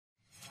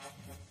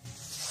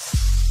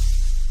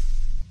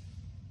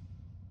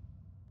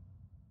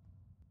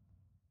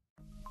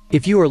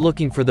If you are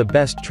looking for the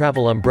best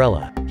travel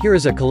umbrella, here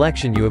is a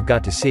collection you have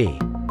got to see.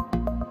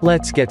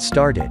 Let's get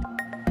started.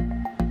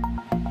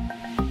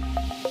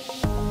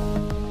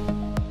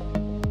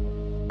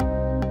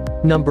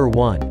 Number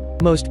 1.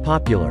 Most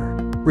popular.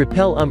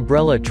 Repel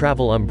Umbrella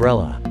Travel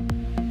Umbrella.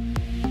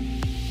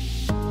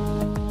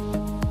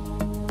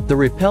 The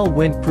Repel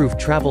Windproof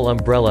Travel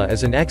Umbrella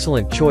is an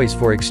excellent choice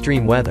for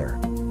extreme weather.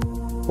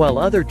 While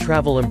other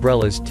travel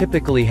umbrellas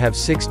typically have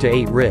 6 to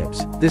 8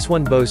 ribs, this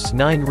one boasts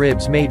 9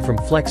 ribs made from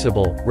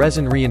flexible,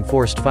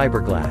 resin-reinforced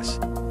fiberglass.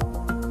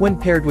 When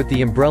paired with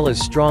the umbrella's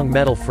strong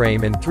metal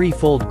frame and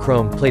 3-fold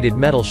chrome-plated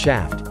metal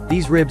shaft,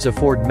 these ribs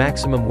afford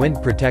maximum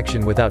wind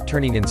protection without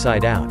turning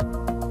inside out.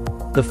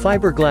 The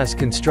fiberglass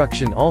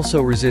construction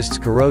also resists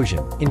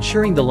corrosion,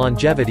 ensuring the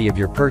longevity of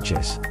your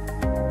purchase.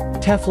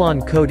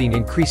 Teflon coating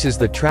increases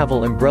the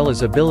travel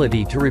umbrella's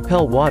ability to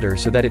repel water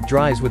so that it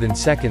dries within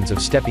seconds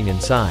of stepping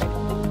inside.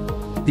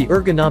 The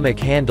ergonomic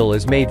handle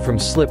is made from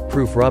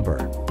slip-proof rubber.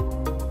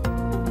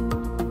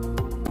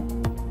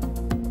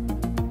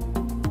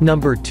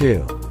 Number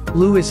 2.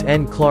 Lewis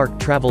N. Clark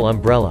Travel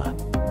Umbrella.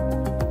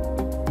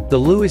 The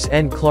Lewis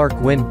N. Clark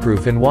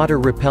Windproof and Water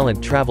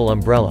Repellent Travel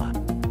Umbrella.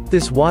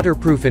 This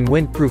waterproof and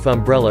windproof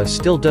umbrella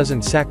still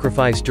doesn't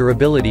sacrifice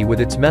durability with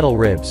its metal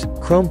ribs,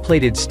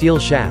 chrome-plated steel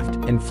shaft,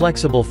 and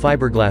flexible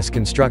fiberglass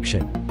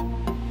construction.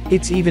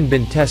 It's even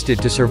been tested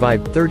to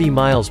survive 30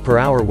 miles per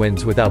hour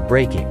winds without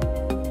breaking.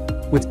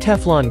 With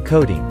Teflon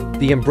coating,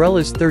 the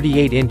umbrella's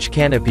 38-inch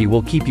canopy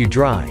will keep you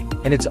dry,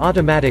 and its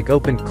automatic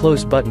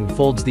open-close button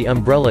folds the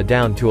umbrella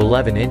down to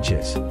 11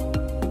 inches.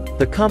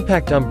 The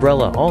compact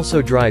umbrella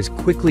also dries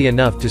quickly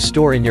enough to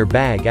store in your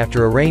bag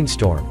after a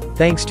rainstorm,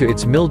 thanks to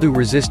its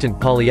mildew-resistant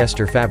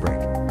polyester fabric.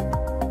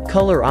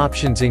 Color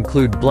options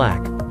include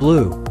black,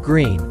 blue,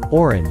 green,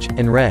 orange,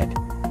 and red.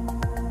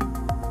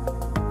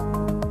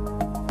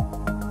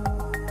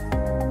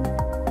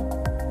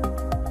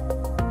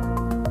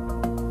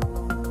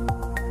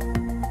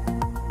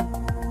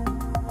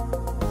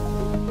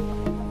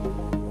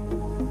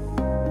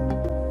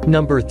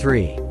 Number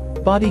 3.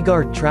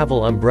 Bodyguard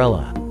Travel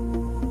Umbrella.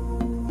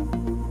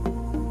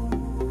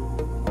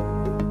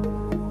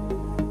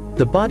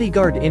 The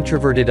Bodyguard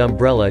Introverted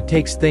Umbrella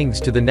takes things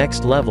to the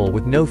next level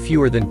with no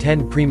fewer than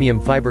 10 premium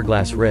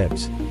fiberglass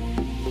ribs.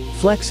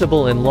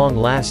 Flexible and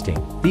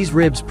long-lasting, these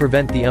ribs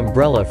prevent the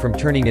umbrella from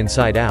turning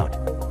inside out.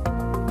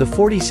 The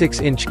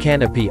 46-inch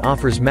canopy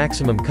offers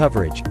maximum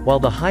coverage, while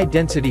the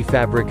high-density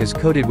fabric is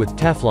coated with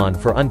Teflon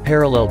for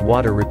unparalleled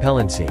water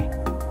repellency.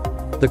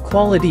 The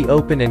quality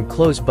open and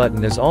close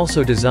button is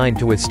also designed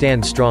to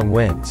withstand strong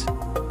winds.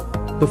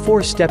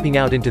 Before stepping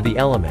out into the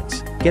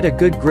elements, get a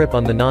good grip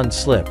on the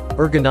non-slip,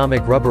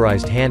 ergonomic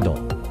rubberized handle.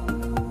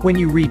 When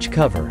you reach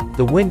cover,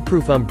 the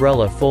windproof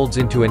umbrella folds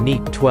into a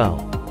neat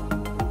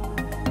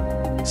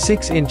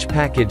 12.6-inch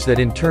package that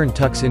in turn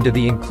tucks into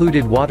the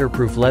included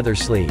waterproof leather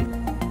sleeve.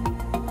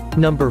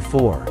 Number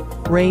 4.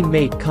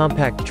 Rainmate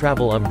Compact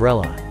Travel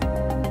Umbrella.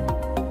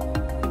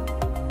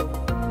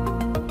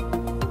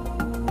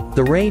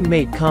 The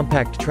Rainmate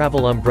Compact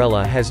Travel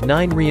Umbrella has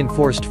 9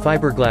 reinforced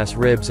fiberglass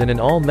ribs and an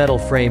all-metal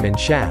frame and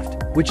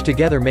shaft, which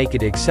together make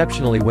it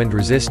exceptionally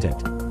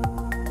wind-resistant.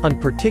 On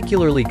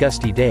particularly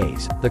gusty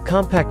days, the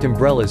compact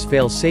umbrella's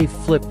fail-safe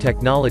flip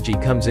technology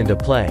comes into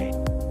play.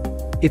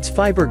 Its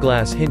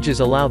fiberglass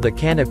hinges allow the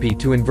canopy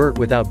to invert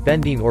without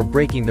bending or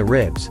breaking the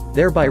ribs,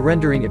 thereby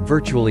rendering it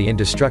virtually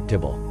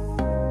indestructible.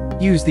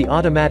 Use the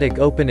automatic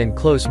open and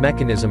close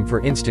mechanism for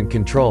instant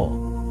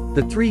control.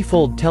 The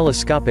 3-fold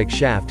telescopic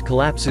shaft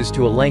collapses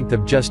to a length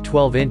of just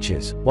 12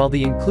 inches, while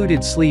the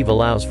included sleeve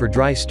allows for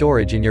dry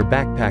storage in your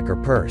backpack or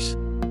purse.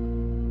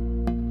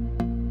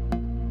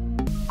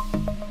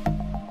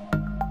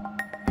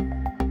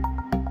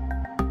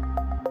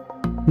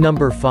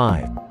 Number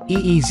 5.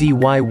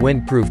 EEZ-Y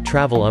Windproof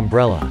Travel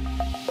Umbrella.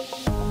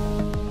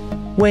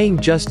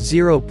 Weighing just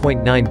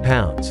 0.9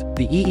 pounds,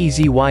 the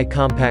EEZ-Y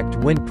Compact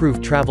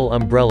Windproof Travel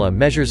Umbrella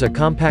measures a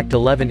compact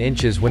 11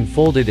 inches when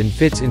folded and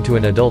fits into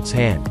an adult's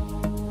hand.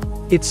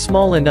 It's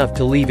small enough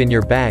to leave in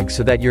your bag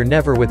so that you're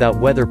never without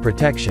weather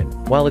protection,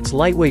 while its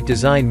lightweight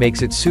design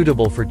makes it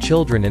suitable for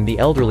children and the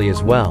elderly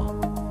as well.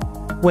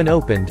 When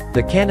opened,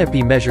 the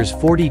canopy measures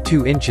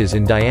 42 inches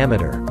in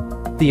diameter.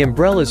 The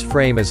umbrella's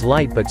frame is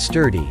light but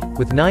sturdy,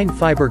 with 9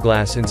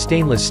 fiberglass and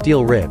stainless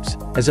steel ribs,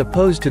 as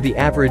opposed to the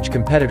average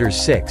competitor's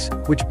 6,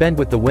 which bend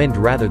with the wind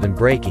rather than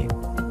breaking.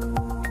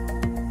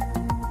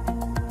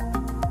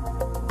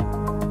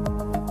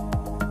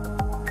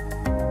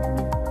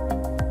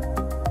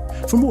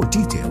 For more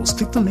details,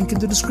 click the link in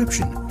the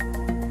description.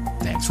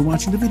 Thanks for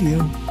watching the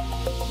video.